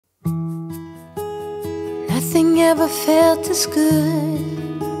Nothing ever felt as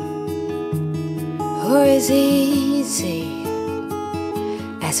good or as easy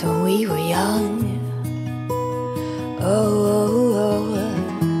as when we were young. Oh,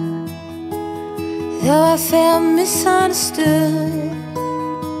 though I felt misunderstood,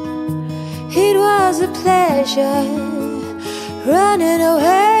 it was a pleasure running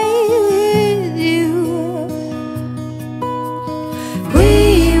away with you.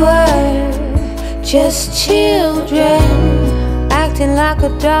 We were just children acting like a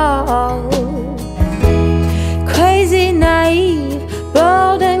doll, crazy, naive,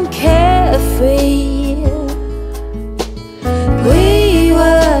 bold and carefree. We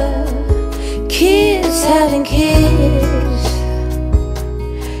were kids having kids,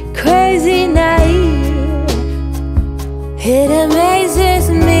 crazy, naive. It amazes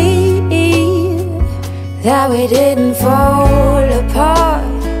me that we didn't fall apart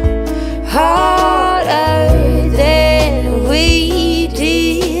harder than we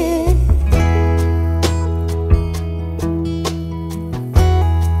did.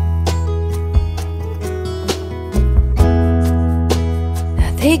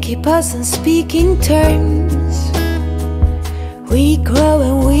 Now they keep us on speaking terms. We grow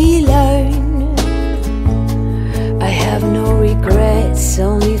and we learn. I have no regrets,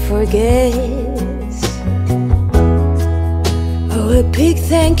 only forgets. Oh, a big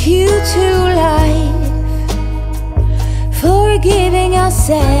thank you to life for giving us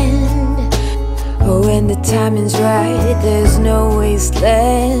sand. Oh, when the timing's right, there's no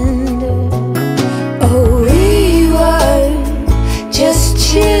wasteland. Oh, we were just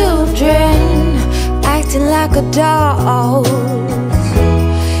children acting like adults,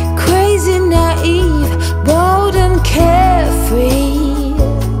 crazy, naive, bold and carefree.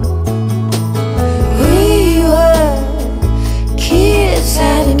 We were kids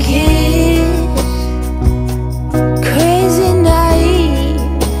having kids, crazy, naive.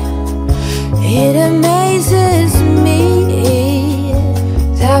 It amazes me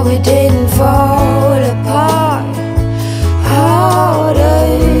that we didn't fall apart harder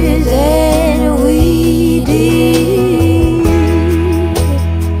than we did.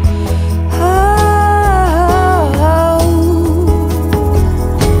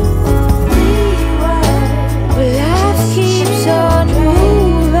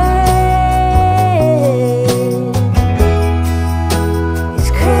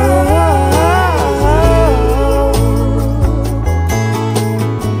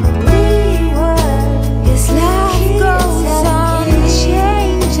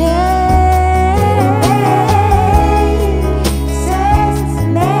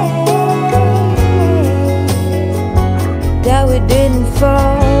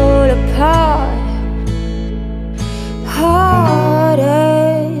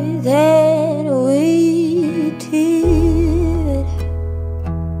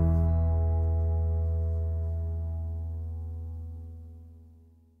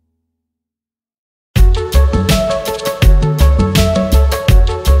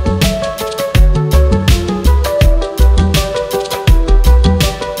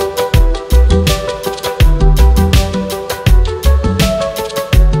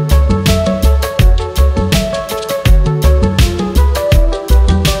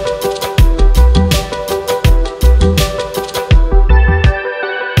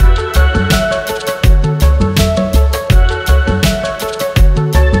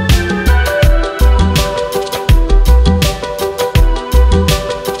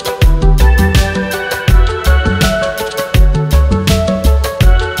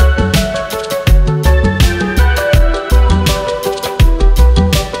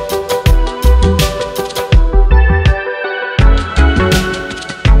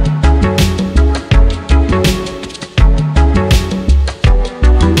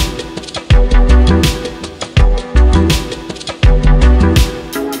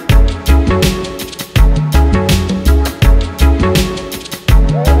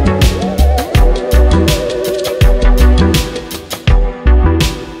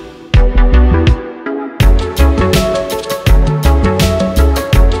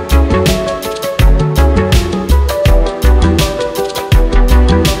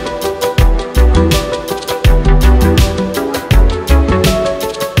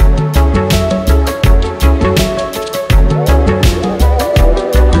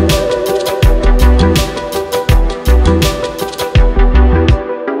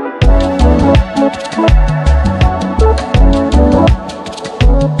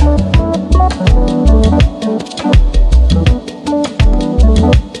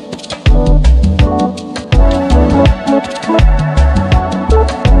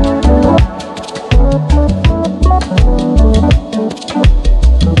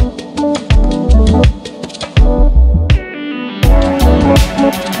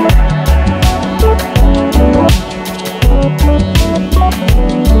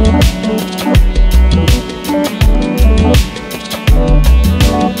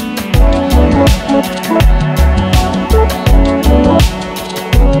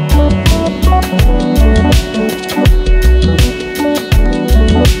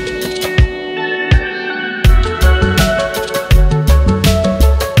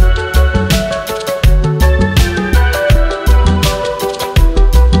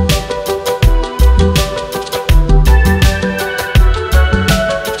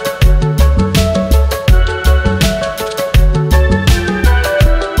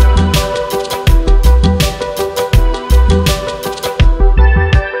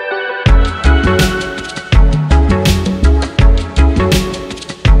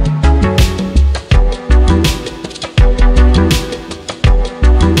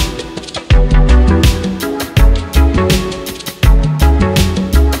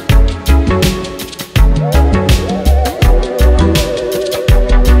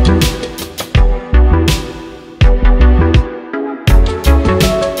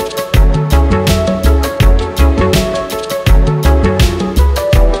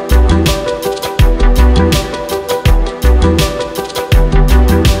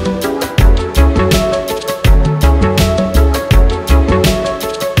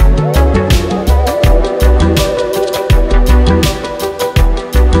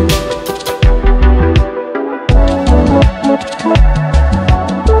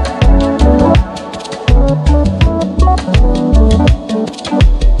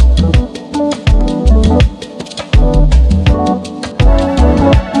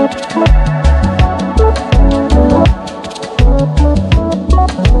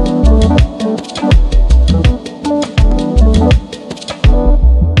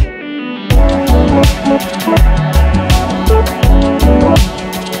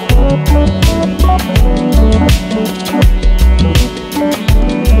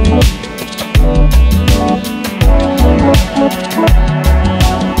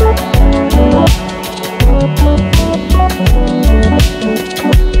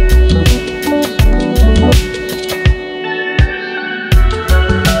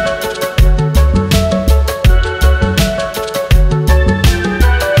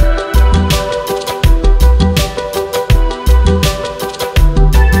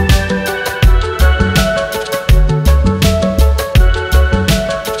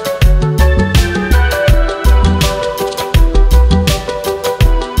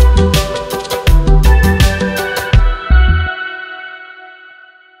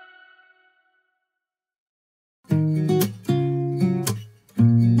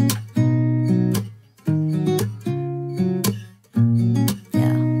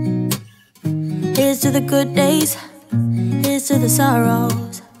 to the good days, here's to the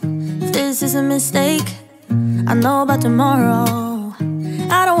sorrows. If this is a mistake, I know about tomorrow.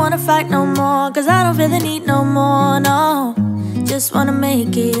 I don't wanna fight no more, cause I don't feel the need no more, no. Just wanna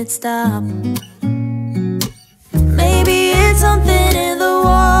make it stop. Maybe it's something in the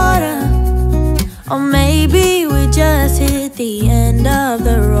water, or maybe we just hit the end of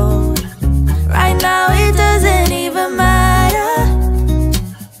the road. Right now it doesn't even matter.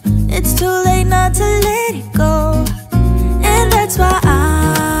 It's too late not to let it go. And that's why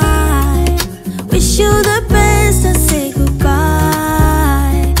I wish you the best and say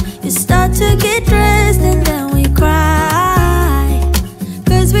goodbye. You start to get dressed and then we cry,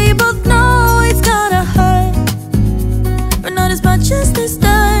 cause we both know it's gonna hurt, but not as much as this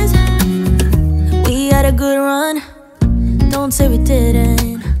does. We had a good run, don't say we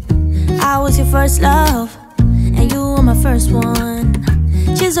didn't. I was your first love, and you were my first one.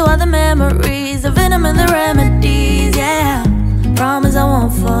 Cheers to all the memories, the venom and the remedies, yeah. Promise I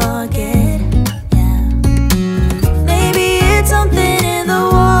won't forget, yeah. Maybe it's something in the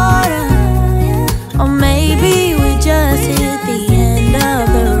water, or maybe we just hit the end of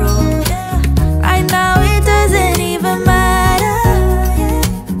the road. Right now it doesn't even matter.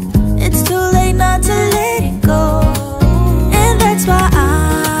 It's too late not to let it go. And that's why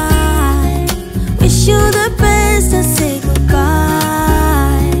I wish you the best and say goodbye.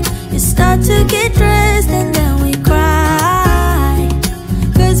 You start to get dressed and then we cry,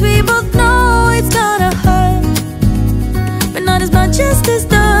 cause we both know it's gonna hurt, but not as much as this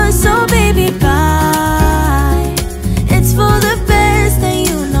does. So baby, bye. It's for the best and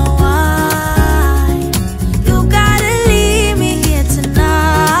you know why. You gotta leave me here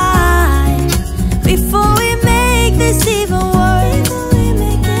tonight before we make this even worse.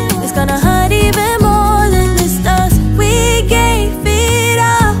 It's gonna hurt even more than this does. We gave it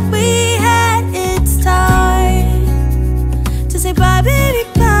all we had. It's time to say bye, baby,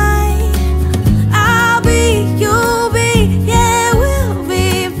 bye. I'll be, you'll be, yeah, we'll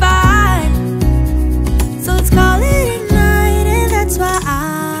be fine. So let's call it a night, and that's why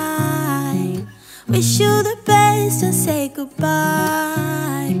I wish you the best and say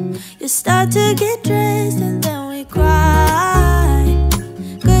goodbye. You start to get dressed and then we cry,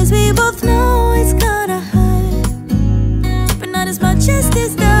 cause we both know it's gonna hurt, but not as much as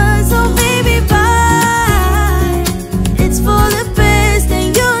this does. So baby, bye. It's for the best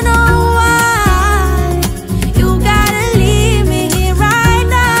and you know why. You gotta leave me here right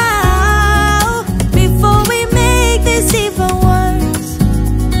now before we make this even worse.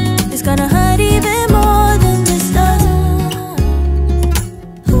 It's gonna hurt even more than this does.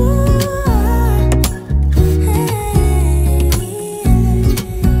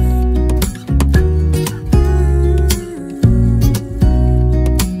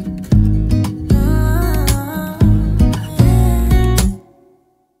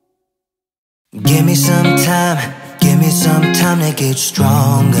 Give me some time to get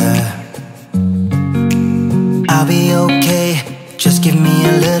stronger. I'll be okay, just give me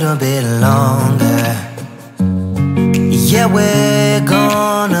a little bit longer. Yeah, we're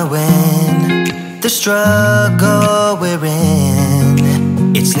gonna win the struggle we're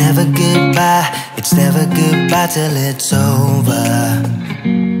in. It's never goodbye till it's over.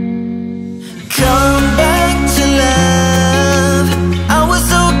 Come back to love. I was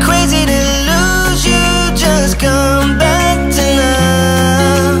so crazy to lose you. Just come back to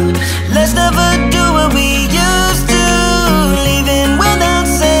love. Let's never do what we used to. Leaving without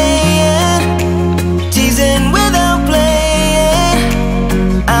saying, teasing without playing.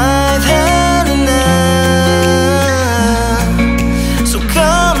 I've had enough. So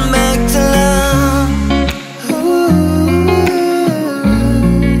come back to love.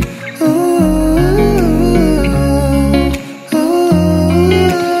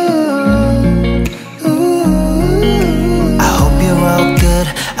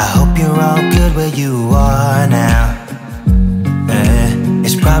 Where you are now,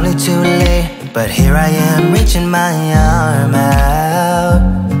 it's probably too late, but here I am reaching my arm out.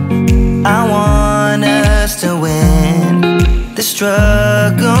 I want us to win the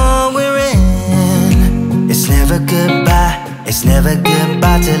struggle we're in. It's never goodbye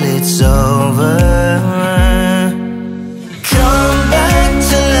till it's over. Come back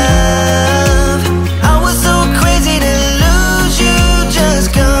to love. I was so crazy to lose you. Just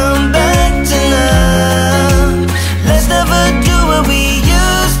come back to love. Let's never do what we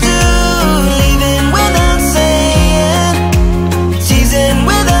used to. Leaving without saying, teasing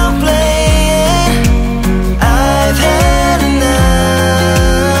without playing. I've had enough.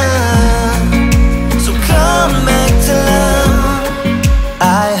 So come back to love.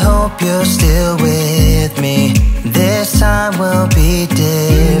 I hope you're still with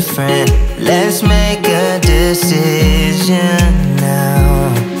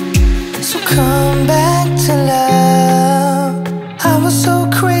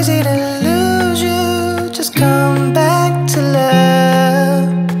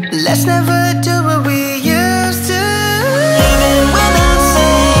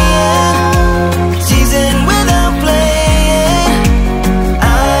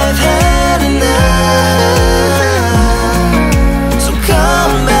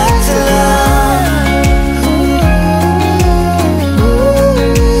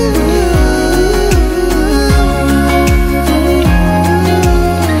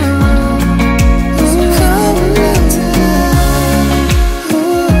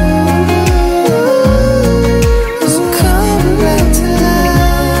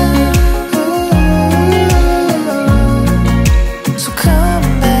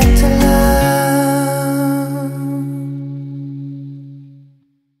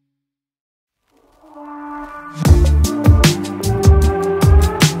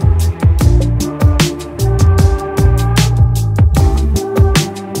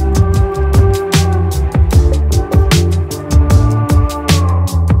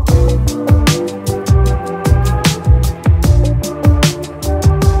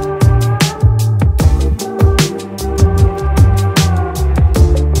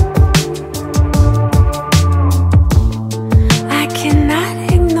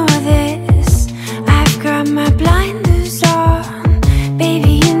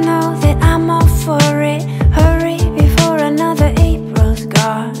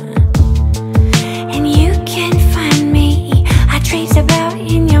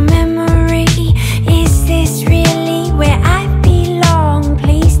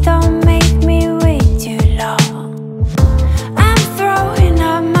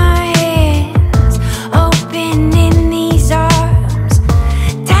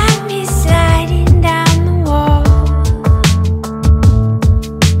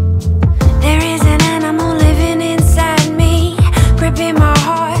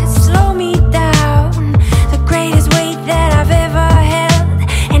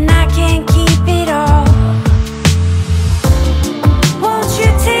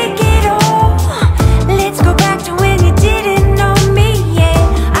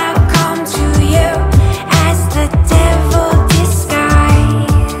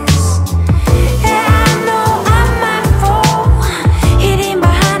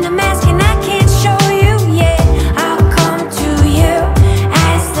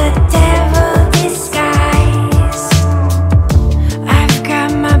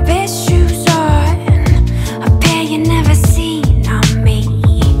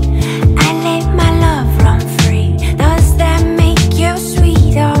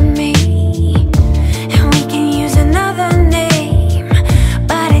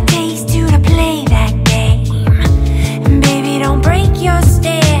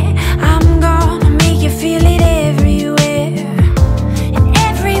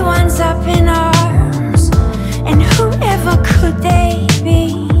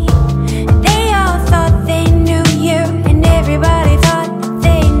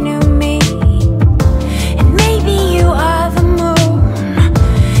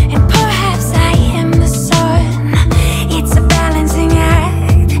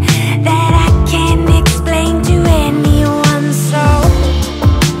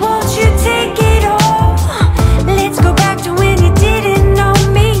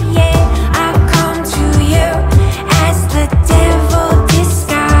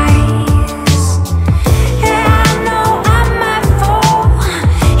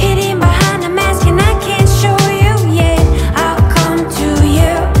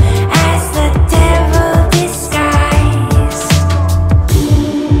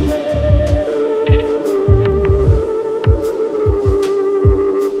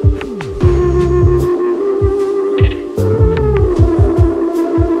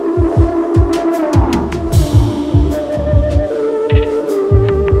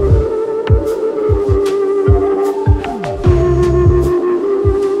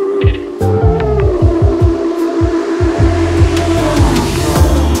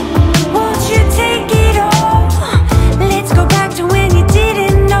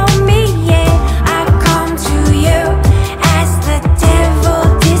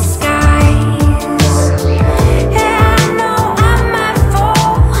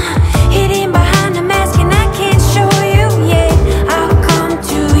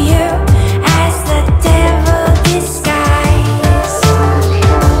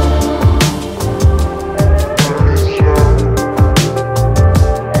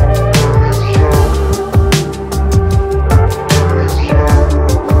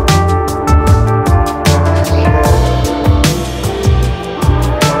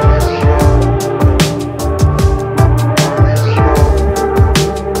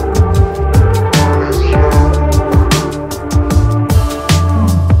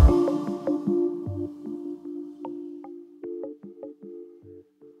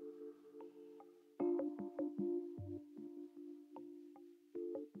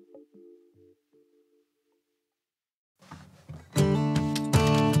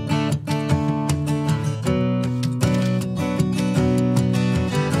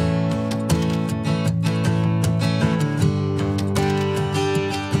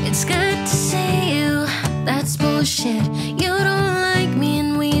shit. You don't like me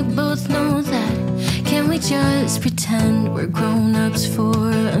and we both know that. Can we just pretend we're grown-ups for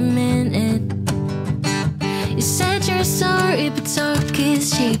a minute? You said you're sorry, but talk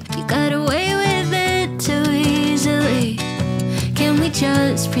is cheap. You got away with it too easily. Can we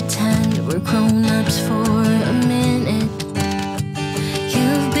just pretend we're grown-ups for a minute?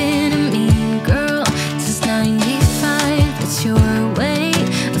 You've been a mean girl since 95. That's your way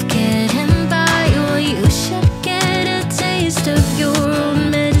of getting by. Well, you should get a taste of your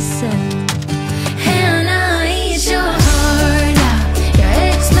own medicine. And I'll eat your heart out. Your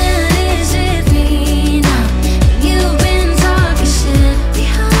ex-man is with me now. You've been talking shit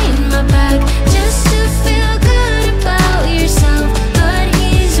behind my back just to feel good about yourself. But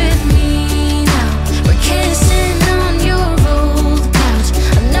he's with me now. We're kissing on your old couch.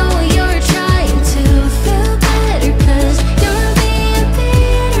 I know you're trying to feel better, 'cause you're being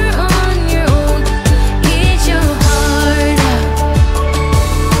bitter on your own. Eat your heart out.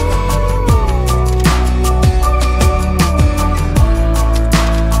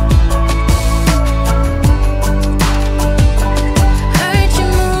 Heard you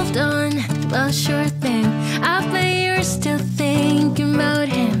moved on, well sure thing. I bet you're still thinking about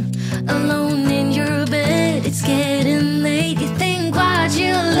him. Alone in your bed, it's getting late. You think why'd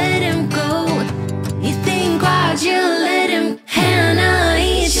you let him go? You think why'd you let him? Hannah,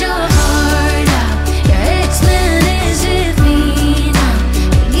 eat your heart out. Your ex-man is with me now.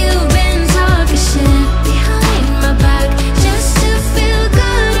 You've been talking shit behind my back just to feel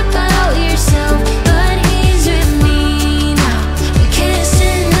good about yourself. But he's with me now. We're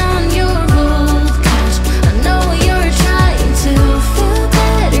kissing on your old couch. I know you're trying to feel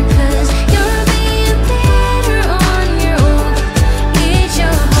better, 'cause you're being bitter on your own. Eat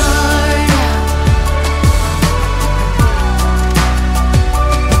your heart out.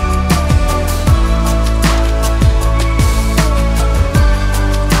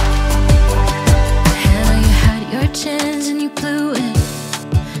 Hannah, you had your chance and you blew it.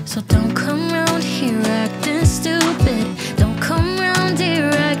 So don't come round here acting stupid. Don't come round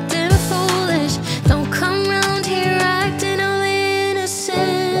here acting foolish. Don't come round here acting all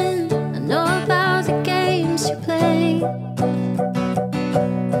innocent. I know about the games you play.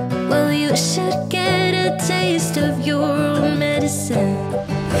 Well, you should get a taste of your own medicine.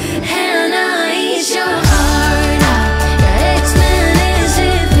 Hannah, eat your heart out. Your ex-man is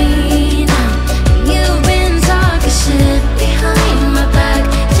with me now. You've been talking shit behind my back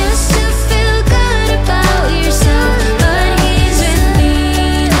just to feel good about yourself. But he's with me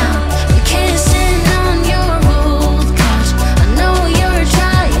now. We're kissing on your old couch. I know you're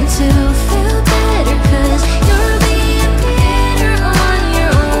trying to feel better, 'cause you're being bitter on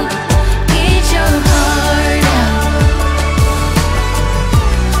your own. Eat your heart out.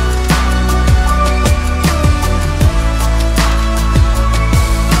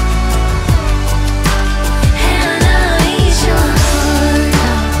 Hannah, eat your heart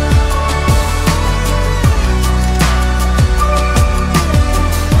out.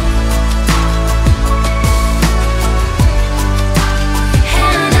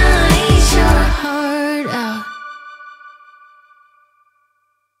 Hannah, eat your heart out.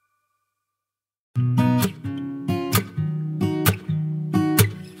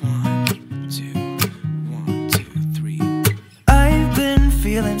 I've been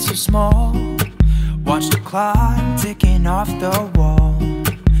feeling so small. Watch the clock ticking off the wall.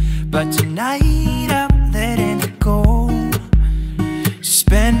 But tonight I'm letting it go.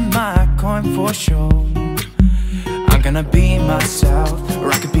 Spend my coin for sure. I'm gonna be myself,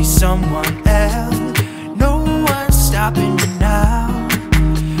 or I could be someone else. No one's stopping me now.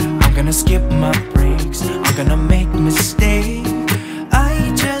 I'm gonna skip my breaks. I'm gonna make mistakes.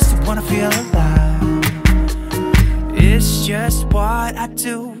 I just wanna feel alive. It's just what I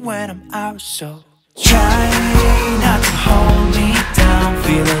do when I'm out, so try not to hold me down.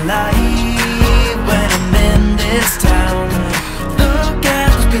 Feel alive when I'm in this town. Look at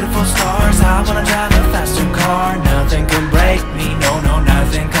those beautiful stars. I wanna drive a faster car. Nothing can break me, no, no,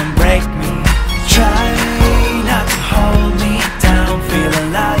 nothing can break me. Try not to hold me down. Feel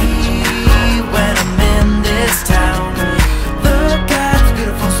alive when I'm in this town. Look at the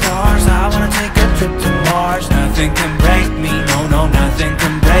beautiful stars. I wanna take a trip to Mars. Nothing can break me, no, no, nothing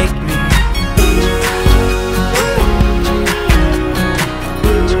can break me.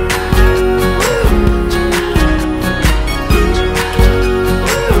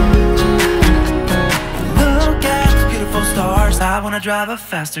 Look at the beautiful stars. I wanna drive a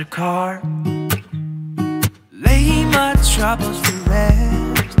faster car. Lay my troubles to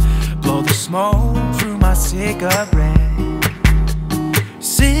rest. Blow the smoke through my cigarette.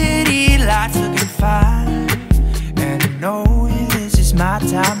 City lights looking fine. my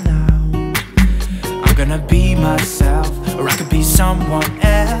time now. I'm gonna be myself, or I could be someone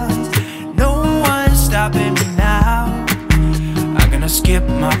else. No one's stopping me now. I'm gonna skip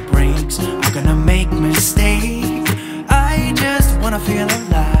my breaks, I'm gonna make mistakes. I just wanna feel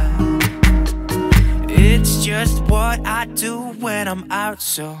alive. It's just what I do when I'm out,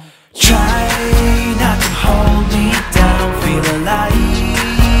 so try not to hold me down. Feel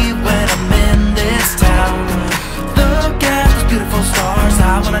alive when I'm in this town. Look at those beautiful stars.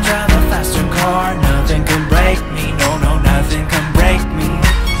 I wanna drive a faster car. Nothing can break me, no, no, nothing can break me.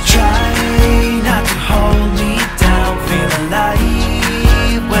 Try not to hold me down. Feel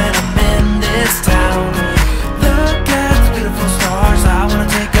alive when I'm in this town. Look at those beautiful stars. I wanna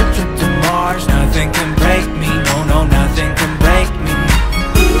take a trip to Mars. Nothing can break me, no, no, nothing can break me.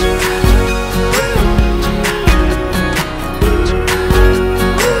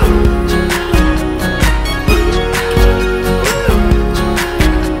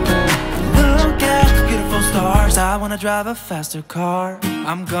 I wanna drive a faster car.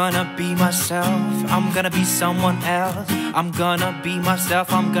 I'm gonna be myself, I'm gonna be someone else. I'm gonna be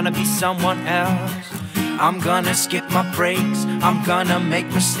myself, I'm gonna be someone else. I'm gonna skip my breaks, I'm gonna make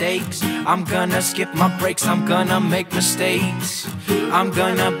mistakes. I'm gonna skip my breaks, I'm gonna make mistakes. I'm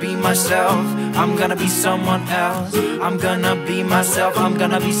gonna be myself, I'm gonna be someone else. I'm gonna be myself, I'm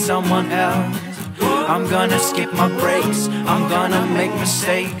gonna be someone else. I'm gonna skip my breaks, I'm gonna make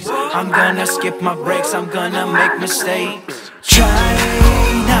mistakes. I'm gonna skip my breaks, I'm gonna make mistakes. Try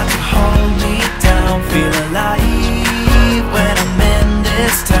not to hold me down. Feel alive when I'm in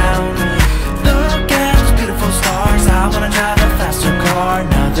this town. Look at those beautiful stars. I wanna drive a faster car.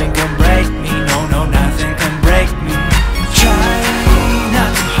 Nothing can break me, no, no, nothing can break me. Try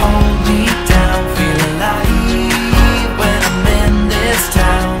not to hold me down. Feel alive when I'm in this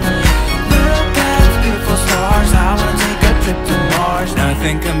town. I wanna take a trip to Mars.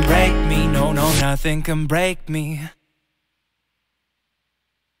 Nothing can break me, no, no, nothing can break me.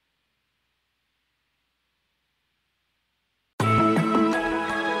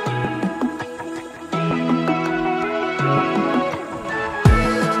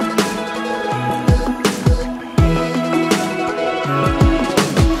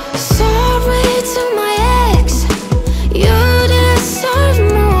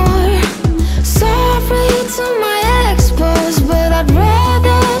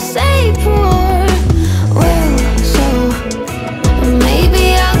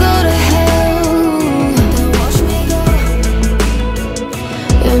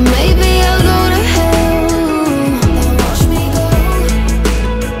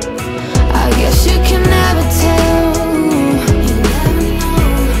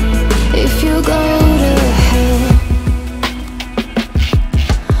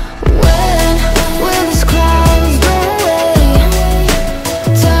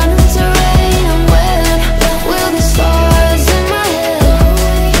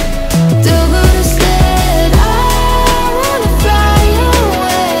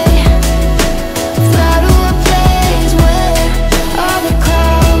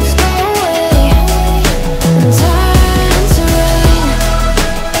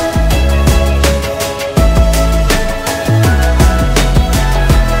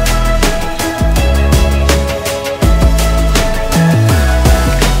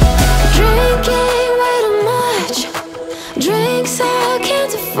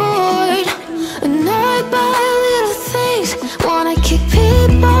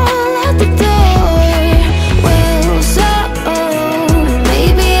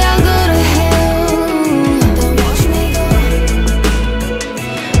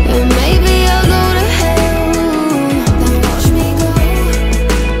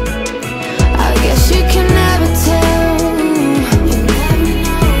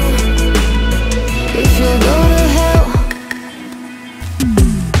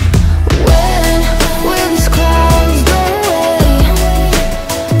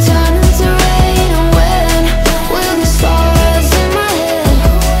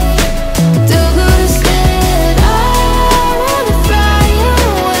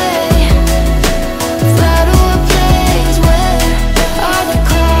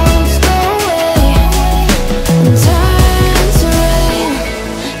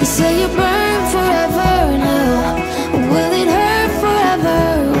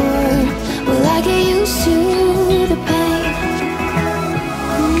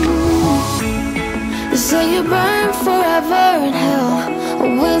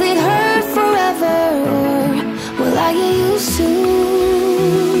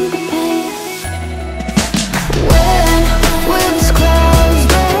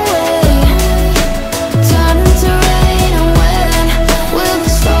 Will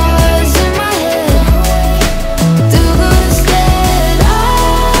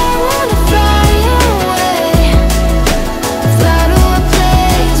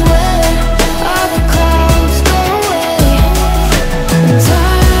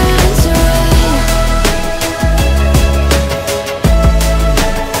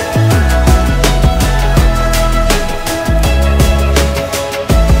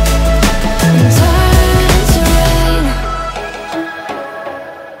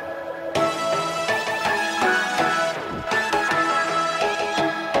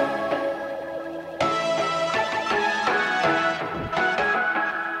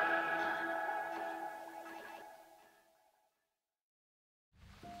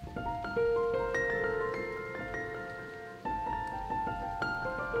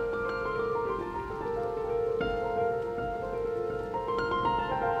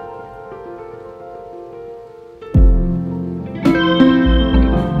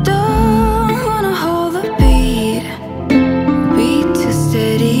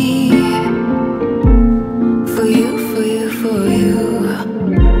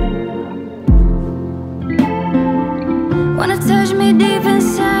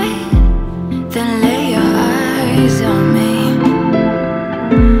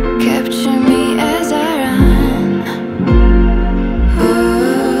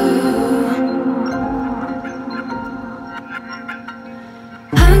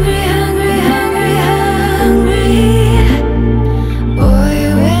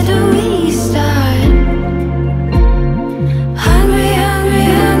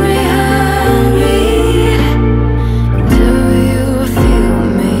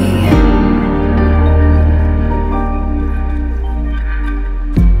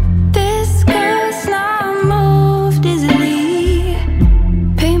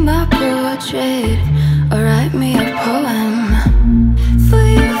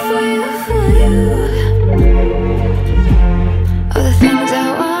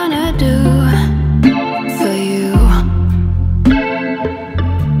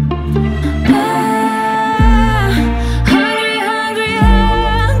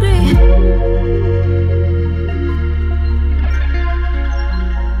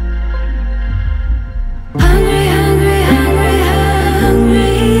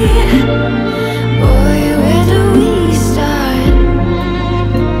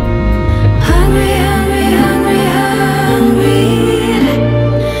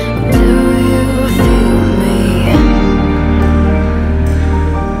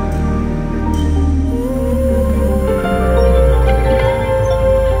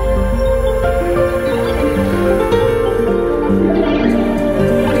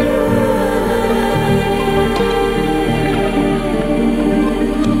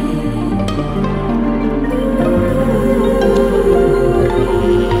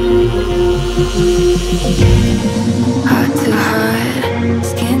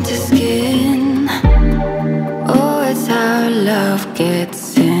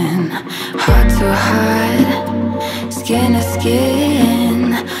to heart, skin to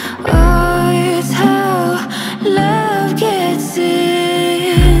skin. Oh, it's how love gets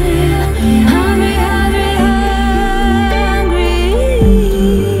in. Hungry, hungry, hungry.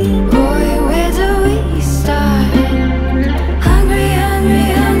 Boy, where do we start? Hungry, hungry,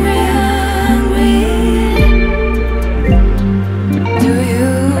 hungry, hungry. Do you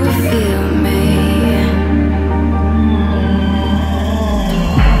feel me?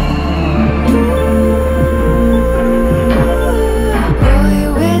 Boy,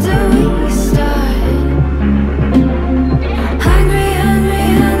 where do we start? Hungry, hungry,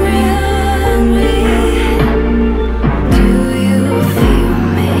 hungry, hungry. Do you feel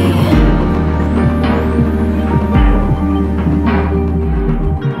me?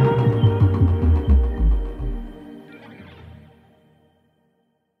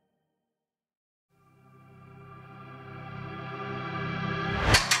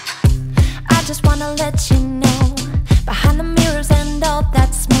 I just wanna let you know, behind the mirrors and all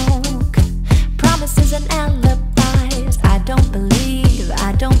that smoke, promises and alibis, I don't believe,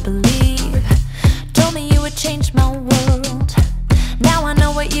 I don't believe. Told me you would change my world, now I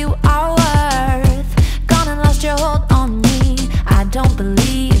know what you are worth. Gone and lost your hold on me, I don't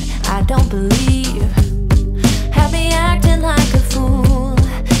believe, I don't believe. Had me acting like a fool,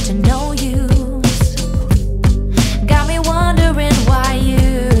 to no use. Got me wondering why you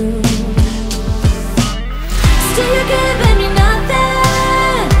still you're giving me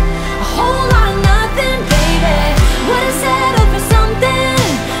nothing, a whole lot of nothing, baby. Would've settled for something,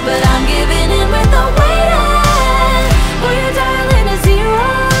 but I'm giving in with the waiting. For your darling a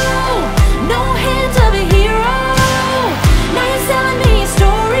zero, no hint of a hero. Now you're selling me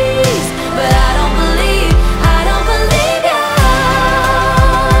stories, but I don't believe you.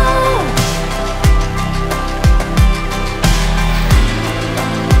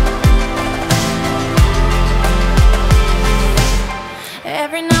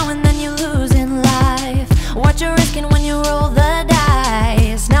 Every now and then you lose in life, what you're risking when you roll the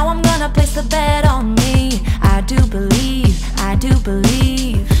dice. Now I'm gonna place the bet on me. I do believe, I do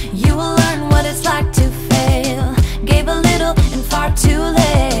believe. You will learn what it's like to fail. Gave a little and far too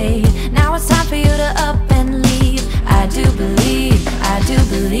late. Now it's time for you to up and leave. I do believe, I do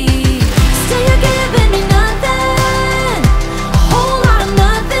believe. Still you're giving me nothing, a whole lot of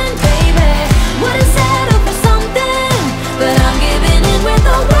nothing, baby. Would've settled for something, but I'm giving in with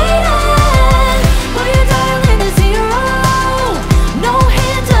the waiting. For your darling a zero, no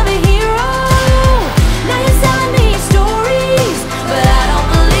hint of a hero. Now you're selling me stories, but I don't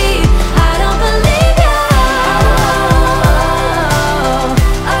believe you.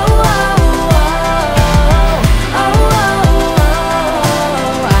 Oh, oh, oh, oh,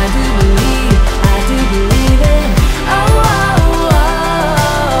 I do believe it. Oh,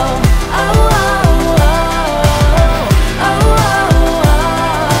 oh, oh,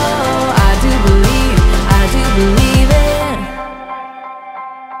 I do believe it.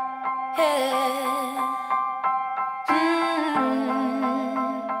 Yeah.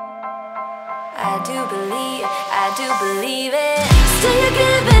 I do believe it. Still you're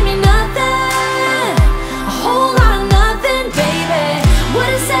giving me nothing, a whole lot of nothing, baby.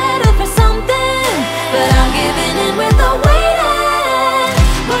 Would've settled for something, but I'm giving in with the waiting.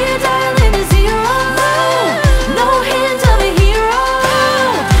 For your darling a zero, no hint of a hero.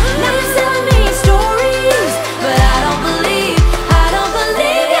 Now you're selling me stories, but I don't believe you.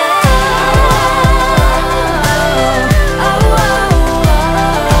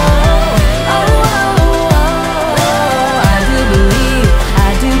 I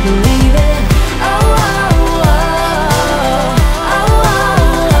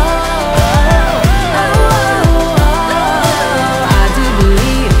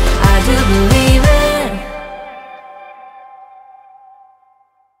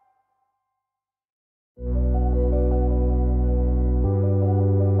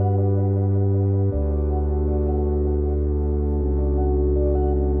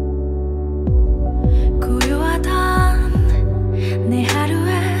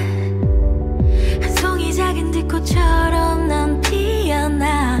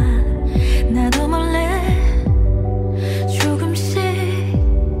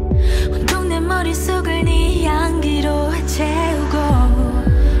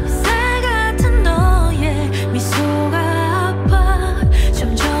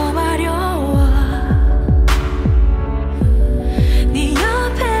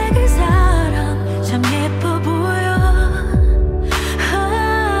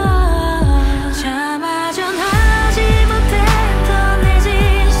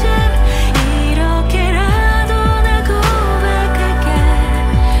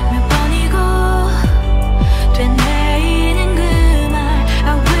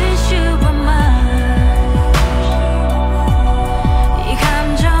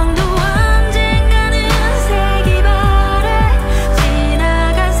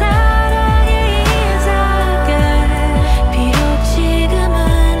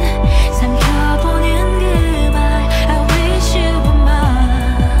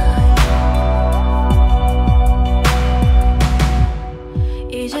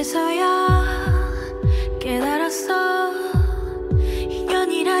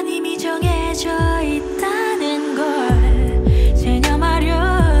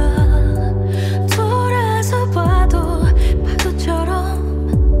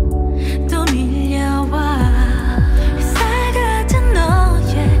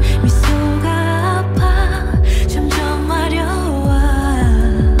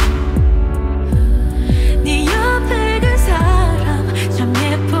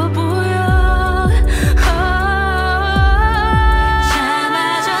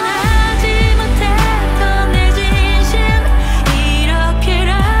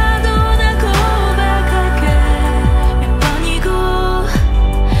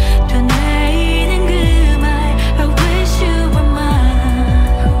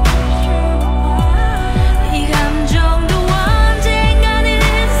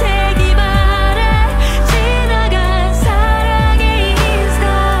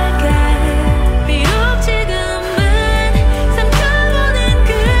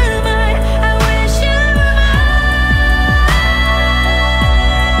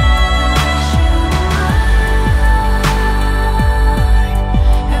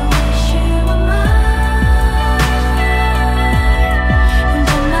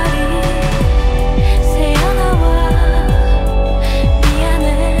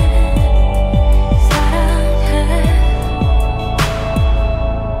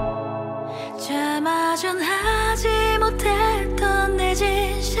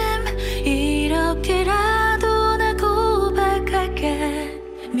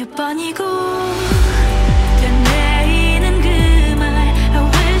몇 번이고 되뇌이는 그 말 I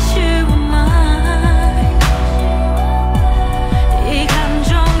wish you were mine. 이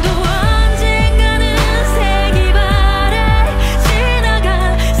감정도 언젠가는 색이 바래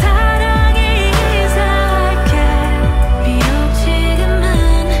지나간 사랑에 이삭해. 비록 지금은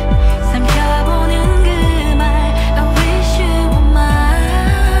삼켜보는 그 말 I wish you were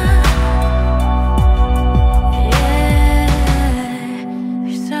mine. Yeah,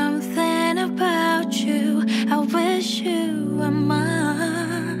 there's something about you I wish you were mine.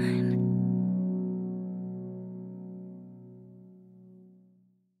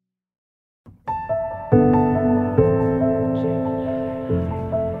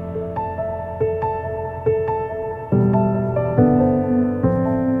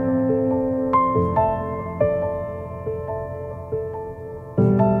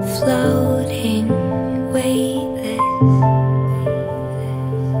 Floating, weightless,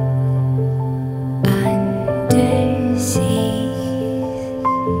 underseas,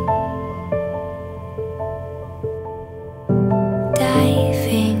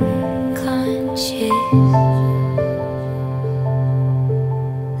 diving, conscious,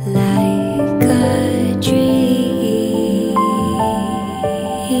 like a dream.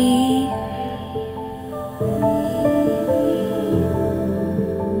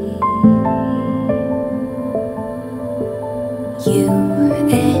 You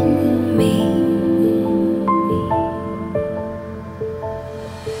and me.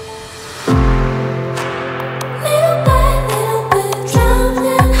 Little by little bit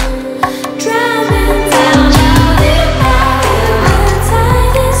drowning, drowning down. Little by little bit, the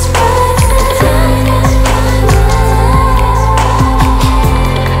tide is rising.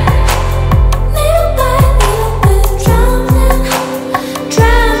 Little by little bit drowning,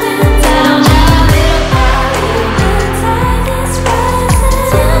 drowning down. Little by little bit, the tide is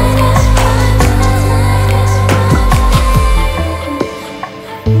rising.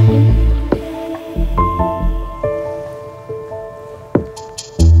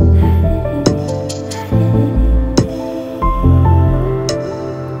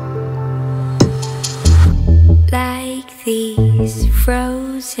 Like these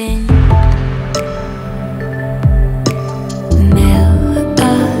frozen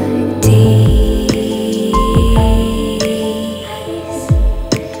melodies,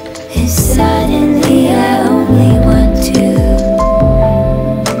 and suddenly I only want to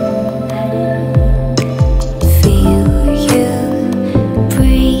feel you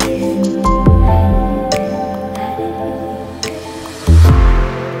breathe.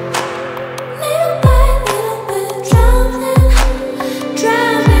 Little by little bit drowning,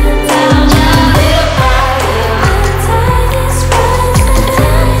 drowning down. Little by little bit, the tide is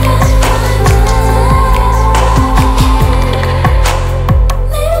rising.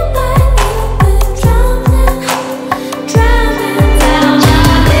 Little by little bit drowning, drowning down.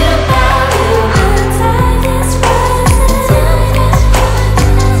 Little by little bit, the tide is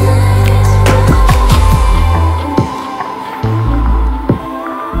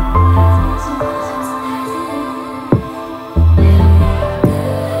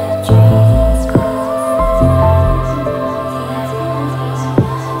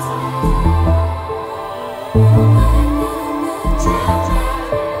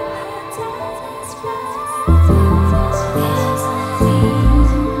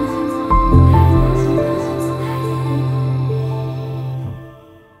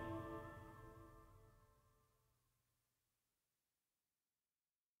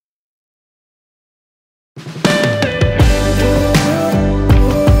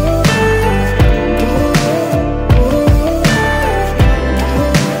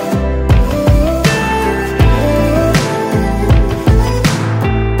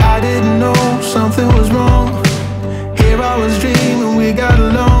I didn't know something was wrong. Here I was dreaming we got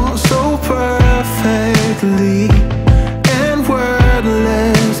along so perfectly and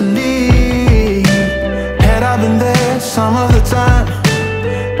wordlessly. Had I been there some of the time,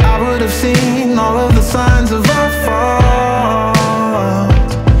 I would have seen all of the signs of our fault.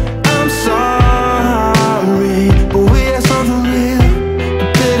 I'm sorry, but we had something real, a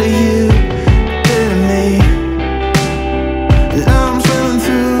bit of you, a bit of me. And I'm swimming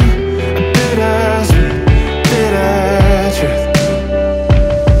through a bitter truth.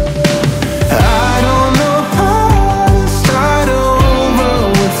 I don't know how to start over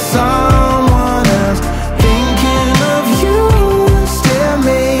with someone else. Thinking of you still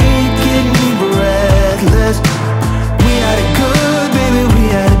making me breathless.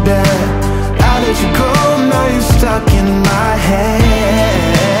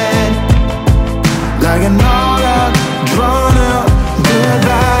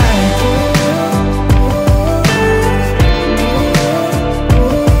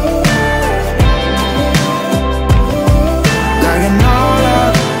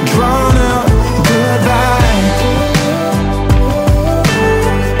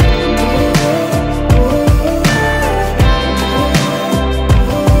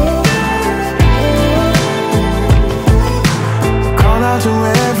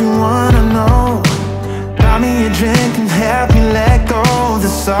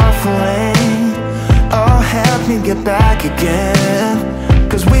 suffering. Oh, help me get back again.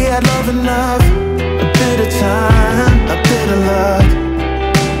 'Cause we had love enough, a bit of time, a bit of luck.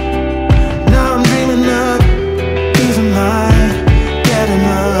 Now I'm dreaming up peace of mind, getting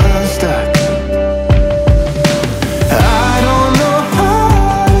unstuck. I don't know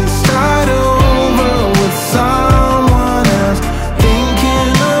how to start over with someone else.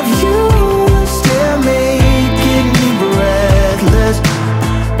 Thinking of you still making me breathless.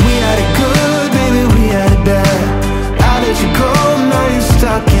 We had it good, baby, we had it bad. I let you go, now you're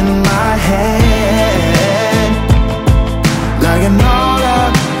stuck in my head. Like an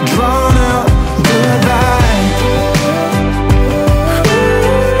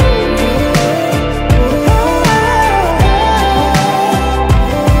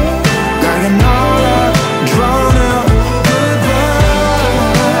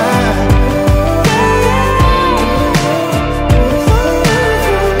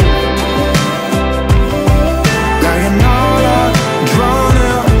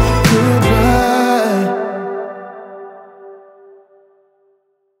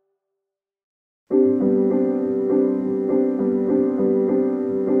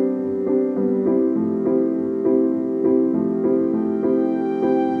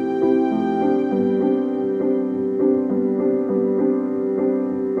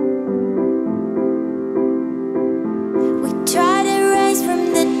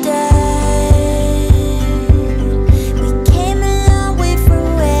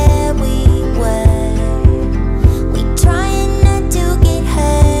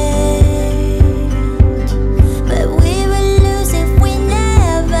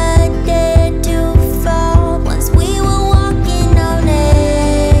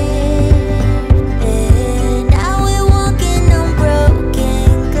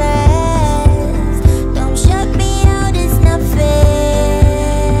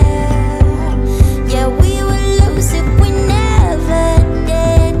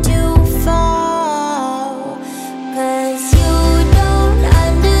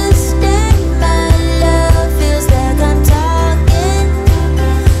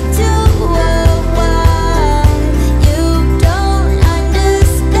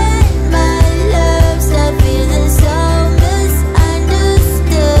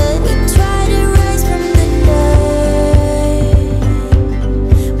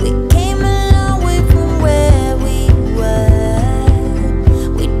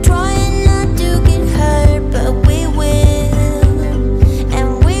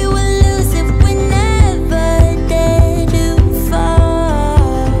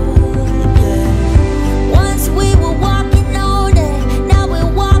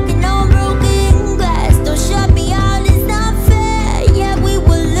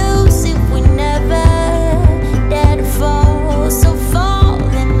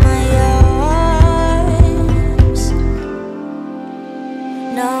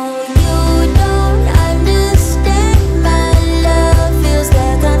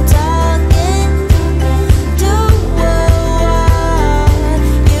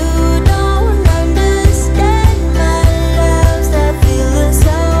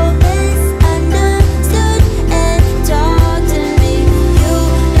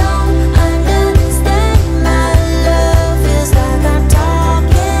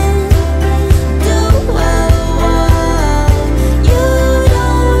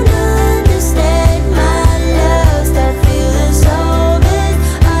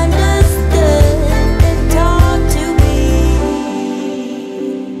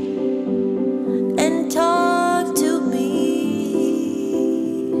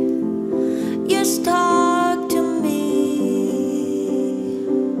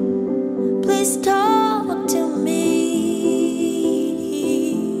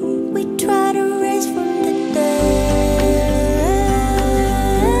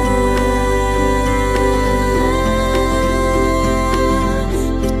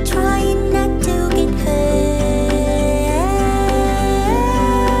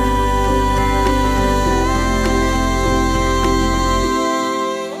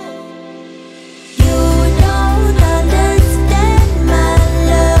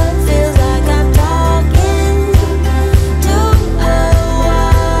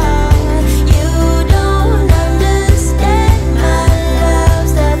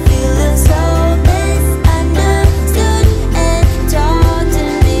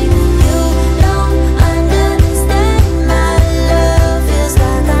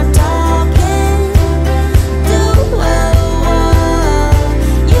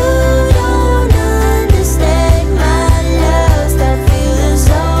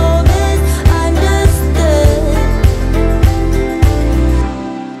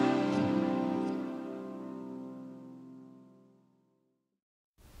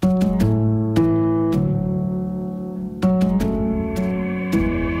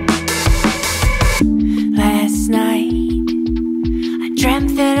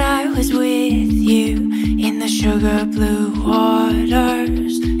I was with you in the sugar blue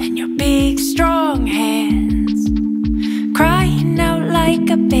waters, and your big strong hands crying out like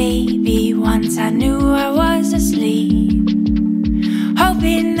a baby. Once I knew I was asleep,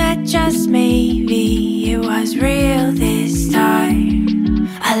 hoping that just maybe it was real this time.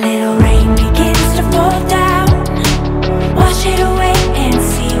 A little rain begins to fall down, wash it away and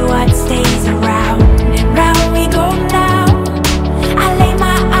see what stays around. And round we go now. I lay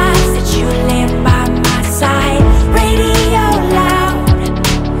my eyes that you laying by my side. Radio loud,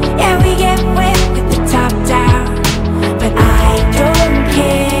 yeah, we get wet with the top down. But I don't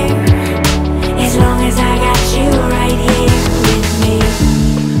care, as long as I got you right here with me.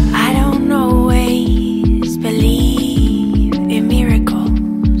 I don't always believe in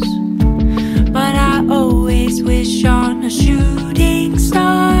miracles, but I always wish on a shooting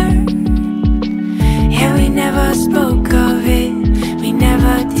star. Yeah, we never spoke of it, we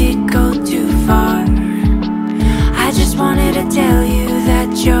never did go too far. I just wanted to tell you that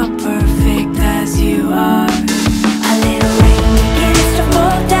you're perfect as you are. A little rain begins to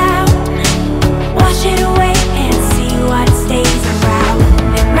fall down, wash it away and see what stays around.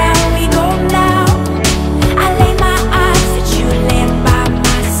 And round we go now. I lay my eyes that you laying by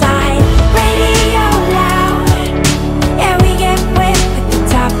my side. Radio loud, yeah, we get wet with the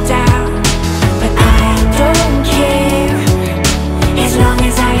top down. But I don't care, as long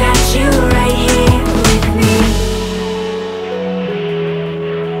as I got you right here with me.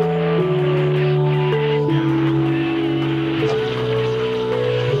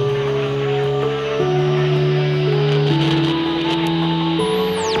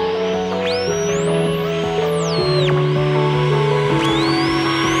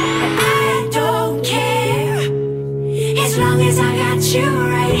 I don't care, as long as I got you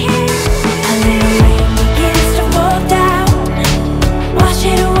right here. A little rain begins to fall down, wash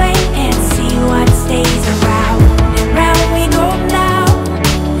it away and see what stays around. And round we go now.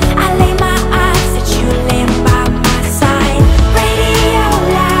 I lay my eyes that you laying by my side. Radio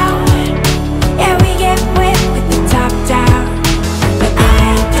loud, yeah, we get wet with the top down. But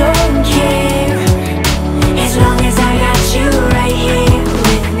I don't care, as long as I got you right here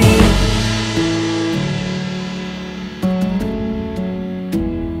with me.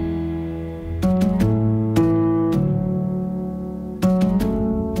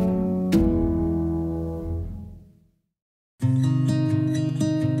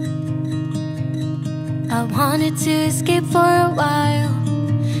 I wanted to escape for a while.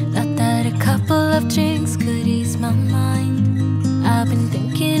 Thought that a couple of drinks could ease my mind. I've been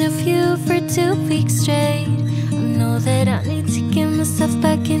thinking of you for 2 weeks straight. I know that I need to get myself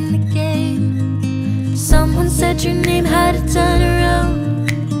back in the game. Someone said your name had a turn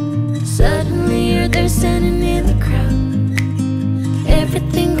around. Suddenly you're there standing in the crowd.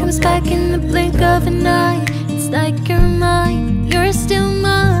 Everything comes back in the blink of an eye. It's like you're mine, you're still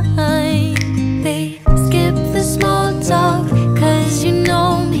mine. They skip the small talk, cause you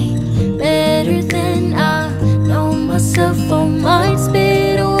know me better than I know myself. Oh, mine's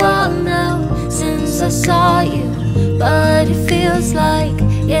been a while now since I saw you, but it feels like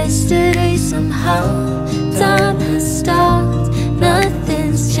yesterday somehow. Time has stopped,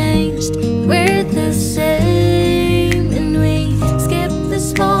 nothing's changed, we're the same. And we skip the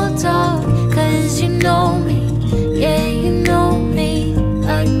small talk, cause you know me, yeah, you know me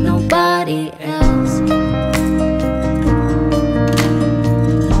like nobody else.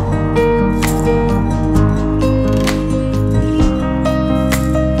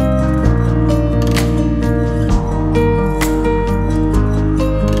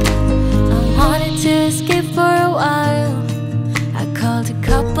 I wanted to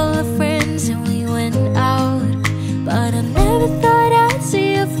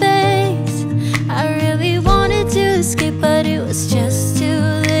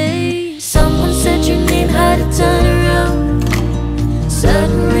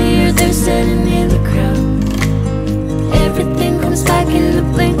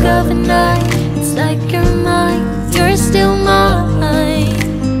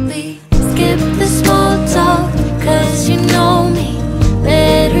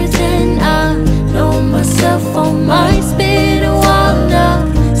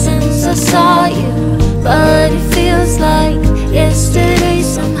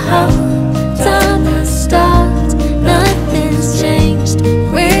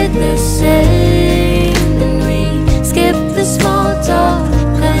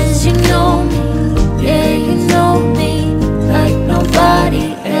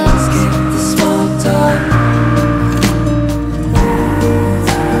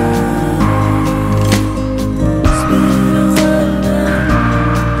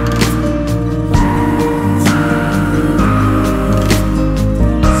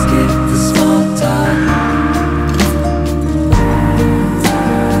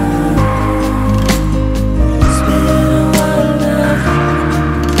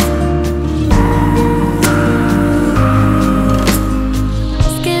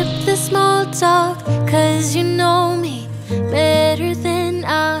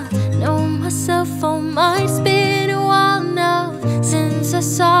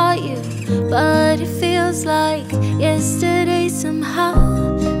feels like yesterday somehow.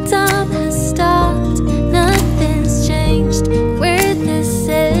 Time has stopped, nothing's changed. We're the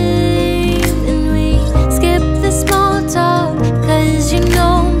same, and we skip the small talk. Cause you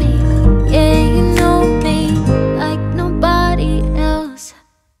know me, yeah, you know me like nobody else.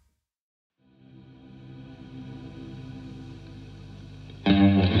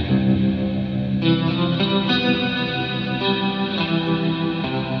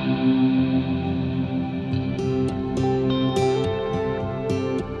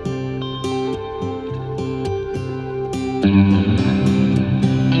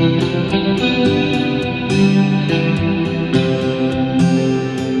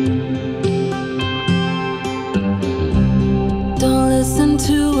 Don't listen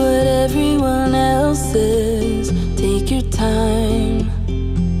to what everyone else says. Take your time,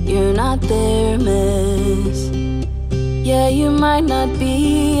 you're not their mess. Yeah, you might not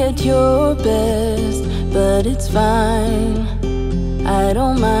be at your best, but it's fine. I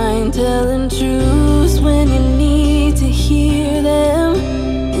don't mind telling truths when you need to hear them,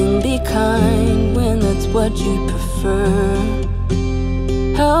 and be kind when that's what you prefer.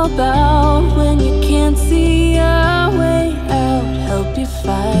 How about when you can't see a way out, help you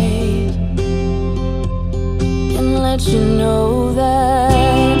fight, and let you know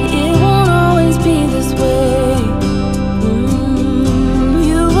that it won't always be this way.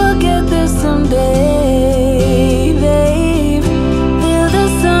 You will get there someday, babe. Feel the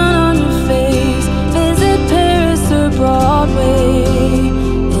sun on your face, visit Paris or Broadway,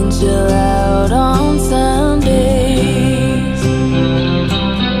 and chill out on Sundays.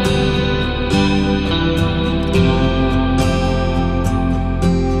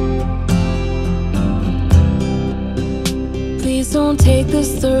 Please don't take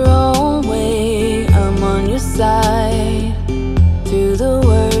this the wrong way. I'm on your side through the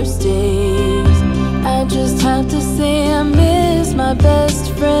worst days. I just have to say I miss my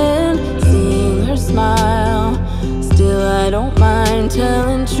best friend, seeing her smile. Still, I don't mind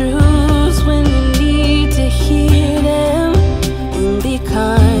telling truths when you need to hear them, and be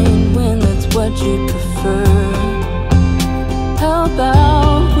kind when that's what you prefer. How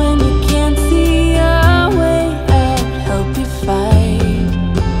about when you can't see a way out, help you fight,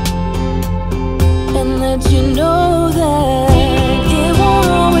 and let you know that it won't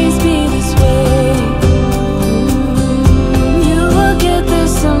always be this way. You will get there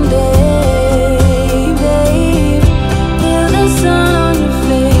someday, babe. Feel the sun on your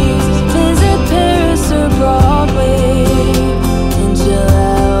face, visit Paris or Broadway, and chill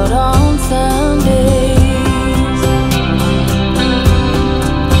out on Sundays.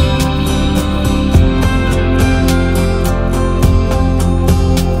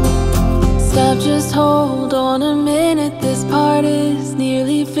 Stop, just hold on a minute. This part is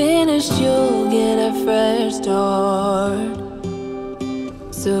nearly finished. You'll get a fresh start.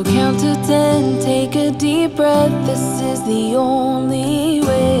 So count to 10, take a deep breath. This is the only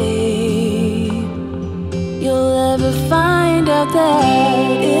way you'll ever find out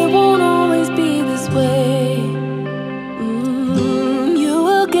that it won't always be this way. You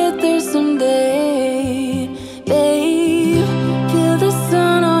will get there someday, babe. Feel the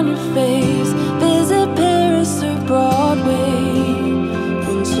sun on your face, visit Paris or Broadway,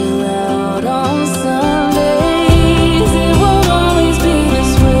 and chill out on Sundays. It won't always be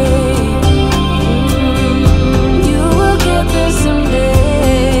this way. You will get there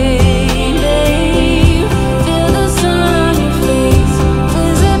someday, babe. Feel the sun on your face,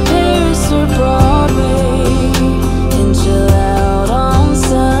 visit Paris or Broadway, and chill out on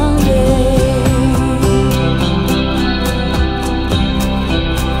Sundays.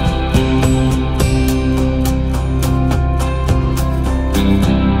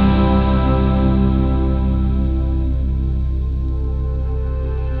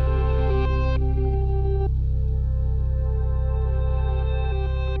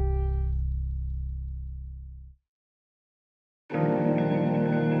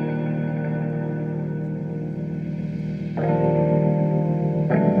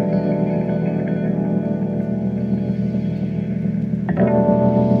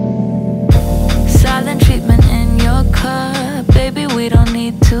 Silent treatment in your cup, baby, we don't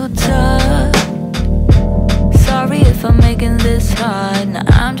need to talk. Sorry if I'm making this hard. Now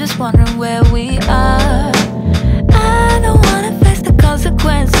I'm just wondering where we are. I don't wanna face the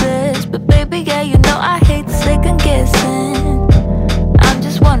consequences, but baby, yeah, you know I hate second guessing.